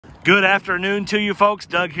Good afternoon to you folks.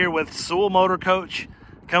 Doug here with Sewell Motor Coach,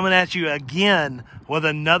 coming at you again with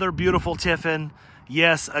another beautiful Tiffin.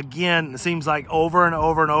 Yes, again, it seems like over and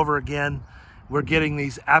over and over again, we're getting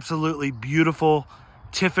these absolutely beautiful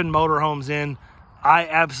Tiffin motorhomes in. I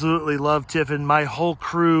absolutely love Tiffin. My whole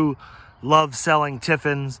crew loves selling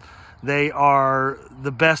Tiffins. They are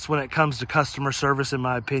the best when it comes to customer service, in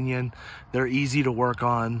my opinion. They're easy to work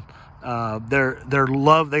on.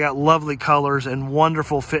 They got lovely colors and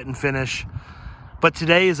wonderful fit and finish. But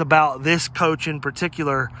today is about this coach in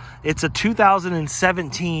particular. It's a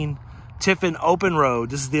 2017 Tiffin Open Road.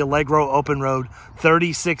 This is the Allegro Open Road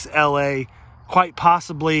 36LA. Quite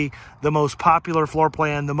possibly the most popular floor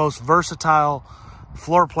plan, the most versatile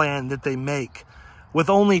floor plan that they make. With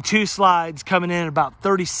only 2 slides coming in about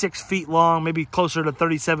 36 feet long, maybe closer to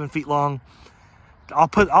 37 feet long.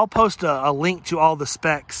 I'll post a link to all the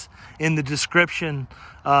specs in the description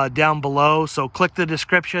down below. So click the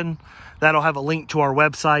description. That'll have a link to our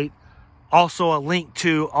website. Also a link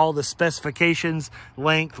to all the specifications,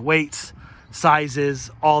 length, weights, sizes,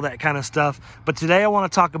 all that kind of stuff. But today I want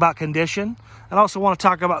to talk about condition, and also want to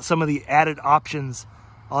talk about some of the added options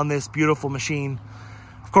on this beautiful machine.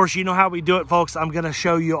 Of course, you know how we do it, folks. I'm going to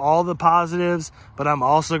show you all the positives, but I'm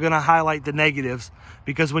also going to highlight the negatives,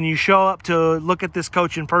 because when you show up to look at this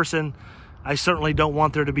coach in person, I certainly don't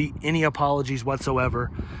want there to be any apologies whatsoever.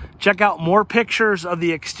 Check out more pictures of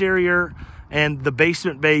the exterior and the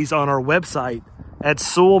basement bays on our website at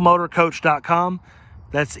sewellmotorcoach.com.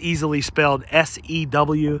 That's easily spelled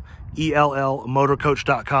SEWELL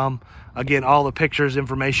motorcoach.com. Again, all the pictures,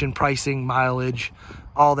 information, pricing, mileage,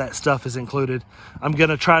 all that stuff is included. I'm going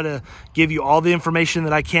to try to give you all the information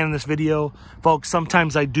that I can in this video. Folks,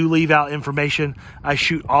 sometimes I do leave out information. I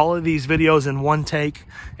shoot all of these videos in one take,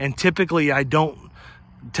 and typically I don't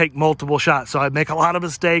take multiple shots. So I make a lot of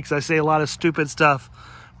mistakes. I say a lot of stupid stuff.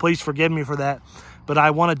 Please forgive me for that. But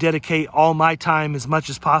I want to dedicate all my time as much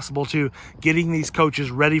as possible to getting these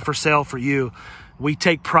coaches ready for sale for you. We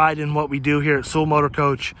take pride in what we do here at Sewell Motor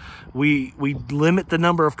Coach. We limit the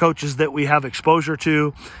number of coaches that we have exposure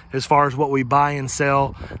to as far as what we buy and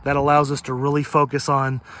sell. That allows us to really focus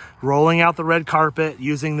on rolling out the red carpet,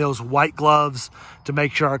 using those white gloves to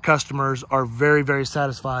make sure our customers are very, very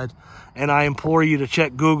satisfied. And I implore you to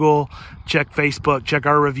check Google, check Facebook, check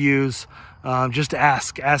our reviews. Just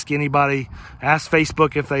ask anybody, ask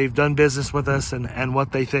Facebook if they've done business with us and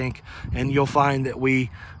what they think. And you'll find that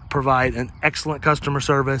we provide an excellent customer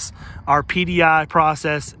service. Our PDI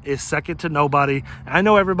process is second to nobody. I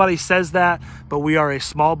know everybody says that, but we are a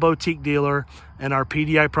small boutique dealer, and our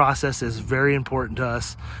PDI process is very important to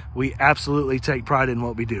us. We absolutely take pride in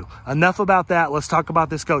what we do. Enough about that. Let's talk about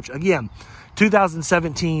this coach. Again,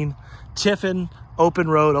 2017 Tiffin Open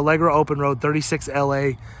Road, Allegro Open Road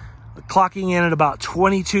 36LA, clocking in at about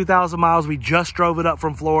 22,000 miles. We just drove it up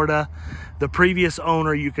from Florida. The previous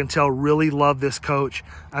owner, you can tell, really loved this coach.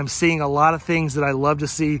 I'm seeing a lot of things that I love to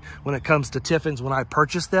see when it comes to Tiffins when I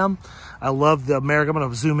purchase them. I love the American. I'm going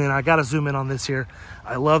to zoom in. I got to zoom in on this here.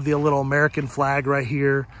 I love the little American flag right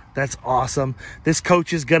here. That's awesome. This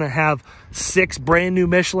coach is going to have 6 brand new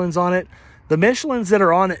Michelins on it. The Michelins that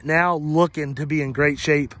are on it now looking to be in great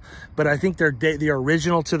shape, but I think they're the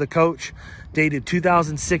original to the coach, dated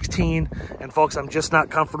 2016. And folks, I'm just not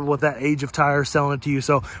comfortable with that age of tire selling it to you.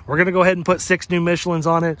 So we're going to go ahead and put 6 new Michelins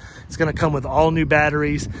on it. It's going to come with all new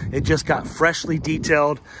batteries. It just got freshly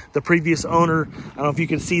detailed. The previous owner, I don't know if you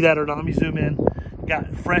can see that or not. Let me zoom in.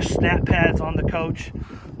 Got fresh snap pads on the coach.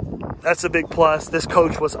 That's a big plus. This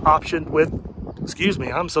coach was optioned with, excuse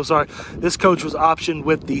me, I'm so sorry. This coach was optioned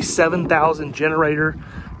with the 7,000 generator,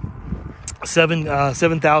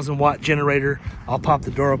 7,000 watt generator. I'll pop the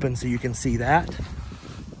door open so you can see that.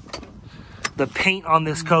 The paint on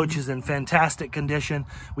this coach is in fantastic condition.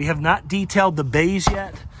 We have not detailed the bays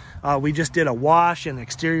yet. We just did a wash and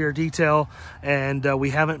exterior detail, and we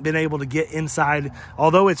haven't been able to get inside.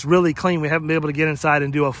 Although it's really clean, we haven't been able to get inside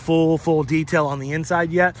and do a full detail on the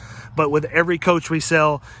inside yet. But with every coach we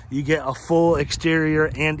sell, you get a full exterior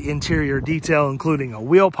and interior detail, including a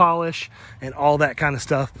wheel polish and all that kind of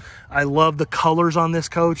stuff. I love the colors on this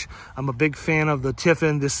coach. I'm a big fan of the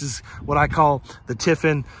Tiffin. This is what I call the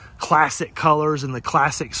Tiffin classic colors and the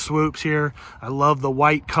classic swoops here. I love the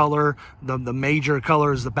white color. The major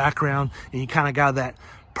color is the background, and you kind of got that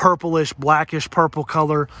purplish, blackish purple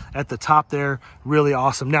color at the top there. Really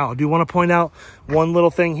awesome. Now, I do want to point out one little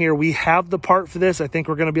thing here. We have the part for this. I think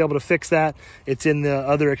we're going to be able to fix that. It's in the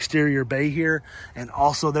other exterior bay here. And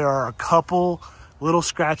also there are a couple little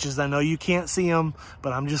scratches. I know you can't see them,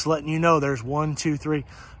 but I'm just letting you know there's 1, 2, 3,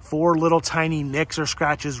 4 little tiny nicks or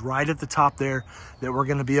scratches right at the top there that we're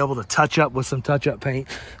going to be able to touch up with some touch-up paint.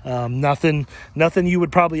 Nothing you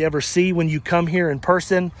would probably ever see when you come here in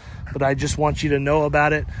person, but I just want you to know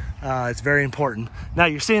about it. It's very important. Now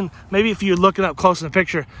you're seeing, maybe if you're looking up close in the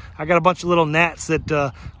picture, I got a bunch of little gnats that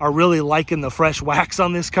are really liking the fresh wax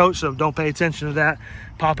on this coach, so don't pay attention to that.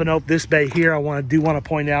 Popping up this bay here, I do want to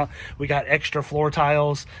point out we got extra floor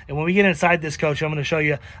tiles, and when we get inside this coach, I'm going to show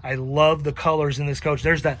you, I love the colors in this coach.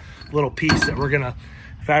 There's that little piece that we're going to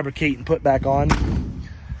fabricate and put back on.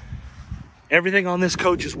 Everything on this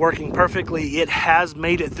coach is working perfectly. It has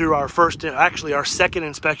made it through our second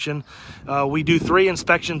inspection. We do 3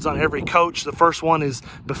 inspections on every coach. The first one is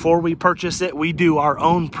before we purchase it. We do our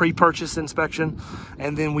own pre-purchase inspection,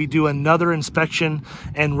 and then we do another inspection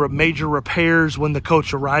and major repairs when the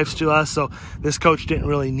coach arrives to us. So this coach didn't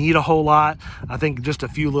really need a whole lot. I think just a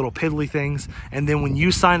few little piddly things. And then when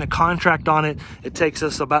you sign a contract on it, it takes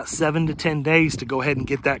us about 7 to 10 days to go ahead and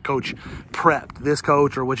get that coach prepped. This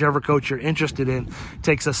coach or whichever coach you're interested in, it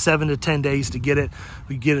takes us 7 to 10 days to get it.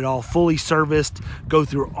 We get it all fully serviced, go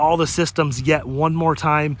through all the systems yet one more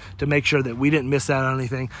time to make sure that we didn't miss out on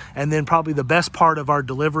anything. And then probably the best part of our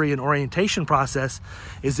delivery and orientation process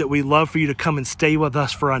is that we love for you to come and stay with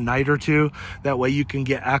us for a night or two. That way you can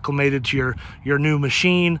get acclimated to your new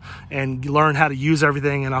machine and learn how to use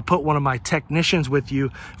everything. And I'll put one of my technicians with you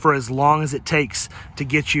for as long as it takes to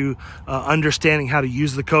get you understanding how to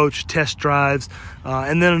use the coach, test drives.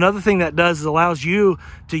 And then another thing that does is allows you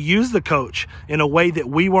to use the coach in a way that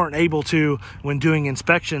we weren't able to when doing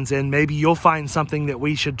inspections, and maybe you'll find something that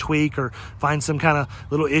we should tweak or find some kind of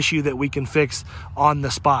little issue that we can fix on the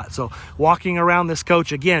spot. So walking around this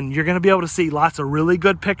coach, again, you're going to be able to see lots of really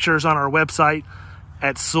good pictures on our website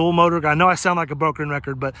at Sewell Motor. I know I sound like a broken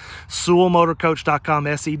record, but SewellMotorCoach.com,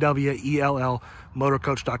 SEWELL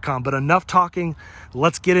motorcoach.com. But enough talking.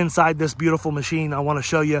 Let's get inside this beautiful machine. I want to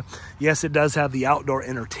show you, yes, it does have the outdoor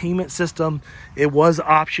entertainment system. It was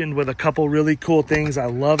optioned with a couple really cool things I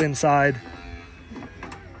love inside.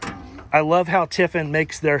 I love how Tiffin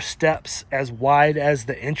makes their steps as wide as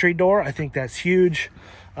the entry door. I think that's huge.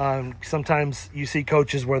 Sometimes you see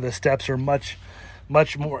coaches where the steps are much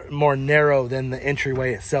more narrow than the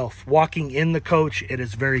entryway itself. Walking in the coach, it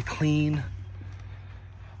is very clean.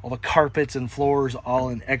 All the carpets and floors all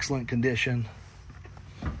in excellent condition.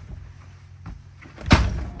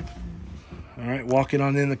 All right, walking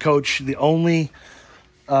on in the coach. The only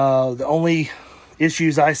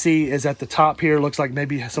issues I see is at the top here. Looks like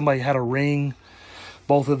maybe somebody had a ring.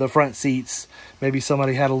 Both of the front seats, maybe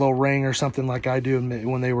somebody had a little ring or something like I do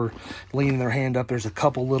when they were leaning their hand up. There's a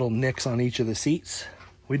couple little nicks on each of the seats.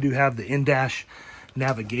 We do have the in-dash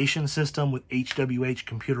navigation system with HWH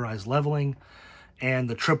computerized leveling, and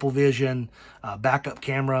the triple vision backup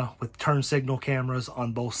camera with turn signal cameras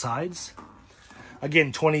on both sides.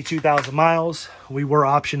 Again, 22,000 miles. We were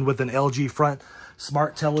optioned with an LG front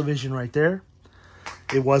smart television right there.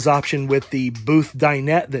 It was optioned with the booth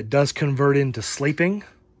dinette that does convert into sleeping.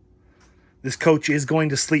 This coach is going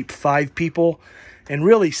to sleep 5 people, and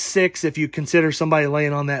really 6 if you consider somebody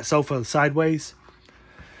laying on that sofa sideways.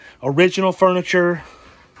 Original furniture.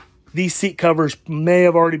 These seat covers may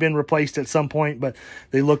have already been replaced at some point, but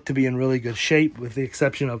they look to be in really good shape with the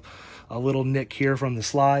exception of a little nick here from the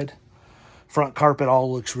slide. Front carpet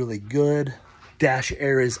all looks really good. Dash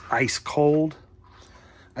air is ice cold.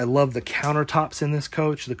 I love the countertops in this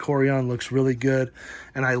coach. The Corian looks really good.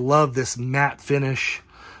 And I love this matte finish,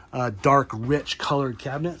 dark, rich colored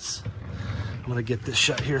cabinets. I'm going to get this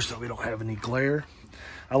shut here so we don't have any glare.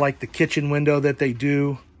 I like the kitchen window that they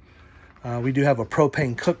do. We do have a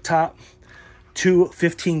propane cooktop, 2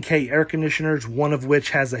 15K air conditioners, one of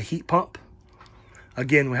which has a heat pump.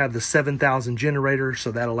 Again, we have the 7,000 generator,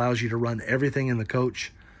 so that allows you to run everything in the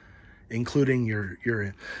coach, including your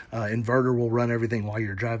inverter will run everything while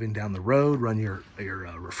you're driving down the road, run your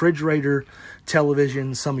refrigerator,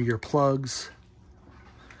 television, some of your plugs.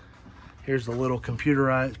 Here's the little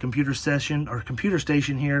computer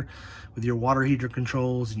station here with your water heater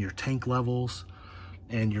controls and your tank levels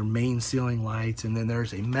and your main ceiling lights. And then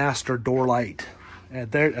there's a master door light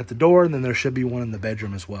at the door, and then there should be one in the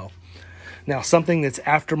bedroom as well. Now, something that's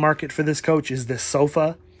aftermarket for this coach is this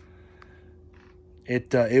sofa.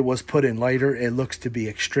 It was put in later. It looks to be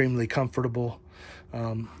extremely comfortable.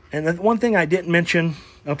 And the one thing I didn't mention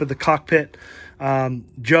up at the cockpit,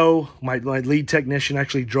 Joe, my lead technician,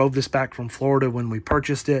 actually drove this back from Florida when we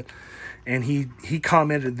purchased it. And he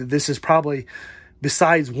commented that this is probably,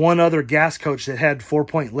 besides one other gas coach that had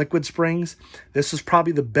 4-point liquid springs, this is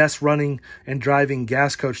probably the best running and driving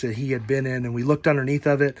gas coach that he had been in. And we looked underneath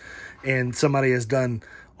of it, and somebody has done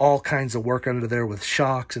all kinds of work under there with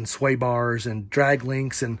shocks and sway bars and drag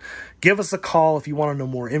links. And give us a call if you want to know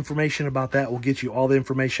more information about that. We'll get you all the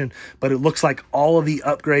information. But it looks like all of the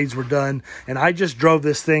upgrades were done. And I just drove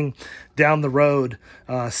this thing down the road,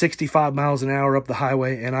 65 miles an hour up the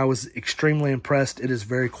highway, and I was extremely impressed. It is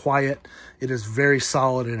very quiet. It is very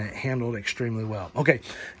solid, and it handled extremely well. Okay,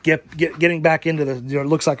 getting back into it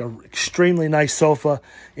looks like an extremely nice sofa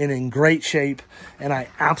and in great shape. And I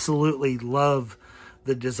absolutely love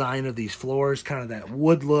the design of these floors, kind of that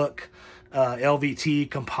wood look,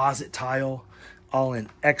 LVT composite tile, all in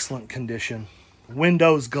excellent condition.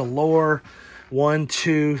 Windows galore, 1,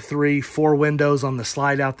 2, 3, 4 windows on the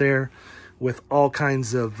slide out there with all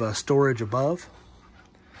kinds of storage above.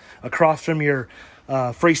 Across from your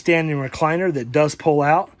freestanding recliner that does pull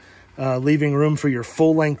out, leaving room for your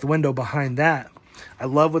full-length window behind that. I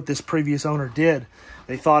love what this previous owner did.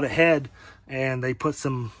 They thought ahead and they put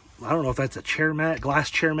some, I don't know if that's a chair mat, glass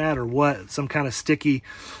chair mat or what, some kind of sticky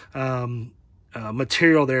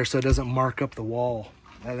material there so it doesn't mark up the wall.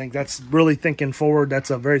 I think that's really thinking forward. That's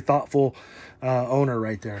a very thoughtful owner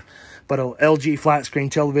right there. But an LG flat screen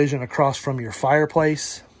television across from your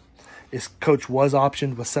fireplace. This coach was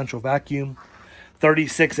optioned with central vacuum.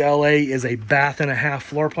 36LA is a bath and a half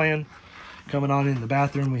floor plan. Coming on in the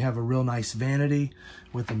bathroom, we have a real nice vanity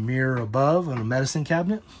with a mirror above and a medicine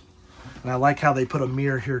cabinet. And I like how they put a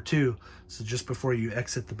mirror here too. So just before you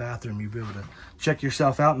exit the bathroom, you'll be able to check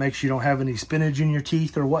yourself out, make sure you don't have any spinach in your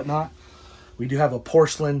teeth or whatnot. We do have a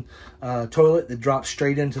porcelain toilet that drops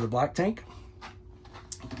straight into the black tank.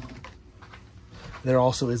 There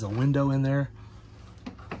also is a window in there.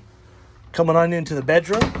 Coming on into the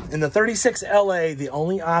bedroom. In the 36LA, the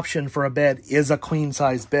only option for a bed is a queen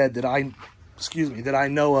size bed that I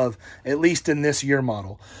know of, at least in this year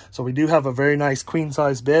model. So we do have a very nice queen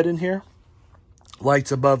size bed in here.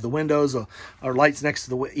 Lights above the windows, or lights next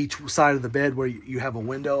to each side of the bed where you have a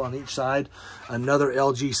window on each side. Another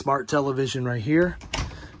LG smart television right here.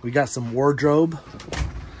 We got some wardrobe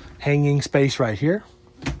hanging space right here.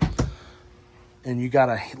 And you got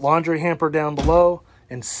a laundry hamper down below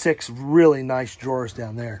and 6 really nice drawers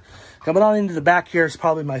down there. Coming on into the back here is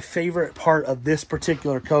probably my favorite part of this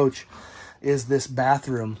particular coach is this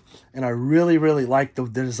bathroom. And I really, really like the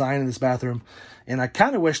design of this bathroom. And I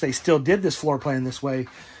kind of wish they still did this floor plan this way.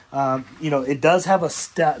 You know, it does have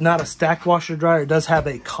not a stacked washer dryer. It does have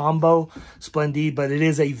a combo Splendide, but it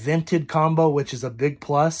is a vented combo, which is a big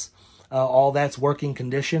plus. All that's working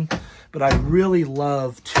condition. But I really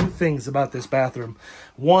love 2 things about this bathroom.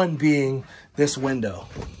 One being this window.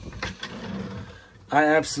 I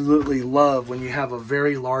absolutely love when you have a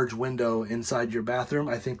very large window inside your bathroom.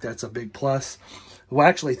 I think that's a big plus. Well,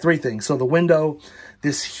 actually 3 things. So the window,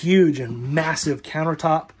 this huge and massive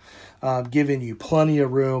countertop, giving you plenty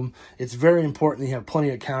of room. It's very important you have plenty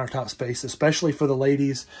of countertop space, especially for the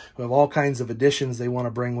ladies who have all kinds of additions they want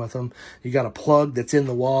to bring with them. You got a plug that's in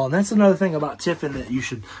the wall. And that's another thing about Tiffin that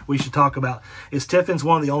we should talk about, is Tiffin's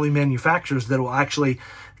one of the only manufacturers that will actually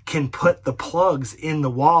can put the plugs in the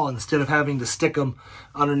wall instead of having to stick them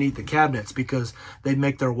underneath the cabinets, because they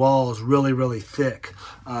make their walls really, really thick.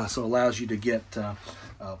 So it allows you to get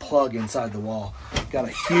a plug inside the wall. Got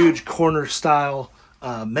a huge corner style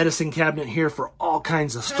medicine cabinet here for all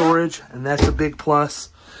kinds of storage, and that's a big plus.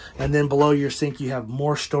 And then below your sink, you have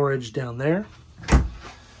more storage down there.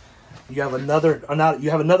 You have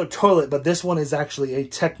another toilet, but this one is actually a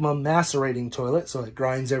Tecma macerating toilet, so it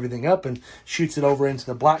grinds everything up and shoots it over into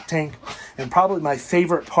the black tank. And probably my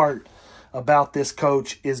favorite part about this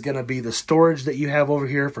coach is going to be the storage that you have over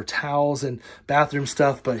here for towels and bathroom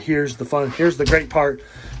stuff. But here's the great part.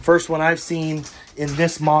 First one I've seen in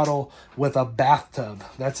this model with a bathtub.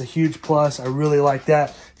 That's a huge plus. I really like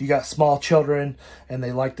that. If you got small children and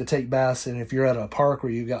they like to take baths, and if you're at a park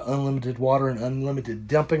where you've got unlimited water and unlimited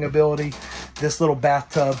dumping ability, this little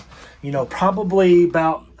bathtub, you know, probably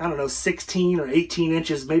about, I don't know, 16 or 18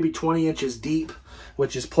 inches, maybe 20 inches deep,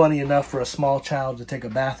 which is plenty enough for a small child to take a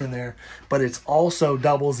bath in there. But it's also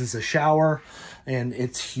doubles as a shower, and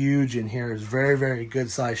it's huge in here. It's very, very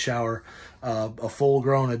good size shower. A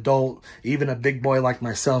full-grown adult, even a big boy like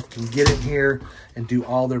myself, can get in here and do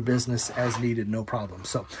all their business as needed, no problem.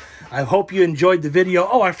 So I hope you enjoyed the video.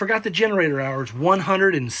 Oh, I forgot the generator hours.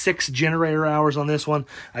 106 generator hours on this one.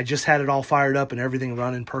 I just had it all fired up and everything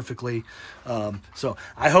running perfectly. So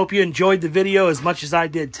I hope you enjoyed the video as much as I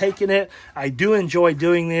did taking it. I do enjoy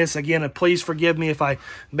doing this. Again, please forgive me if I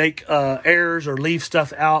make errors or leave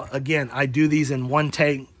stuff out. Again, I do these in one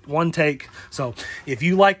take. So if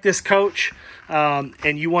you like this coach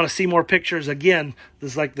and you want to see more pictures, again,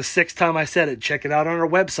 this is like the 6th time I said it, check it out on our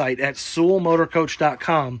website at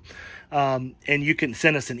SewellMotorCoach.com. and you can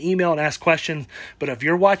send us an email and ask questions. But if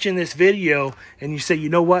you're watching this video and you say, you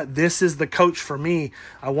know what, this is the coach for me,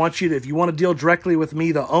 I want you to, if you want to deal directly with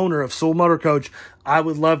me, the owner of Soul Motor Coach, I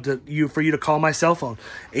would love for you to call my cell phone,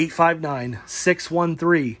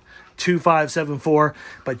 859-613-2574.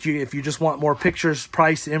 But if you just want more pictures,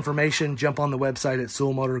 price, information, jump on the website at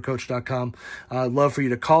soulmotorcoach.com. I'd love for you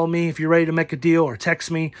to call me if you're ready to make a deal, or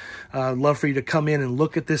text me. I'd love for you to come in and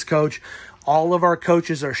look at this coach. All of our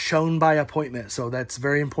coaches are shown by appointment, so that's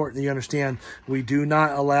very important that you understand. We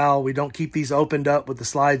don't keep these opened up with the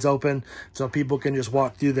slides open so people can just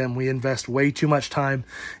walk through them. We invest way too much time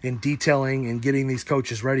in detailing and getting these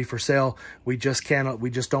coaches ready for sale. We just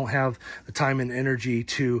don't have the time and energy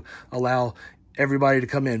to allow everybody to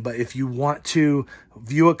come in. But if you want to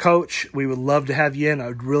view a coach, we would love to have you in. I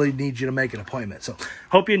would really need you to make an appointment. So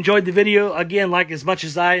hope you enjoyed the video. Again, like as much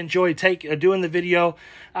as I enjoyed doing the video,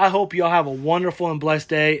 I hope y'all have a wonderful and blessed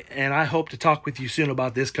day, and I hope to talk with you soon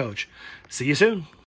about this coach. See you soon.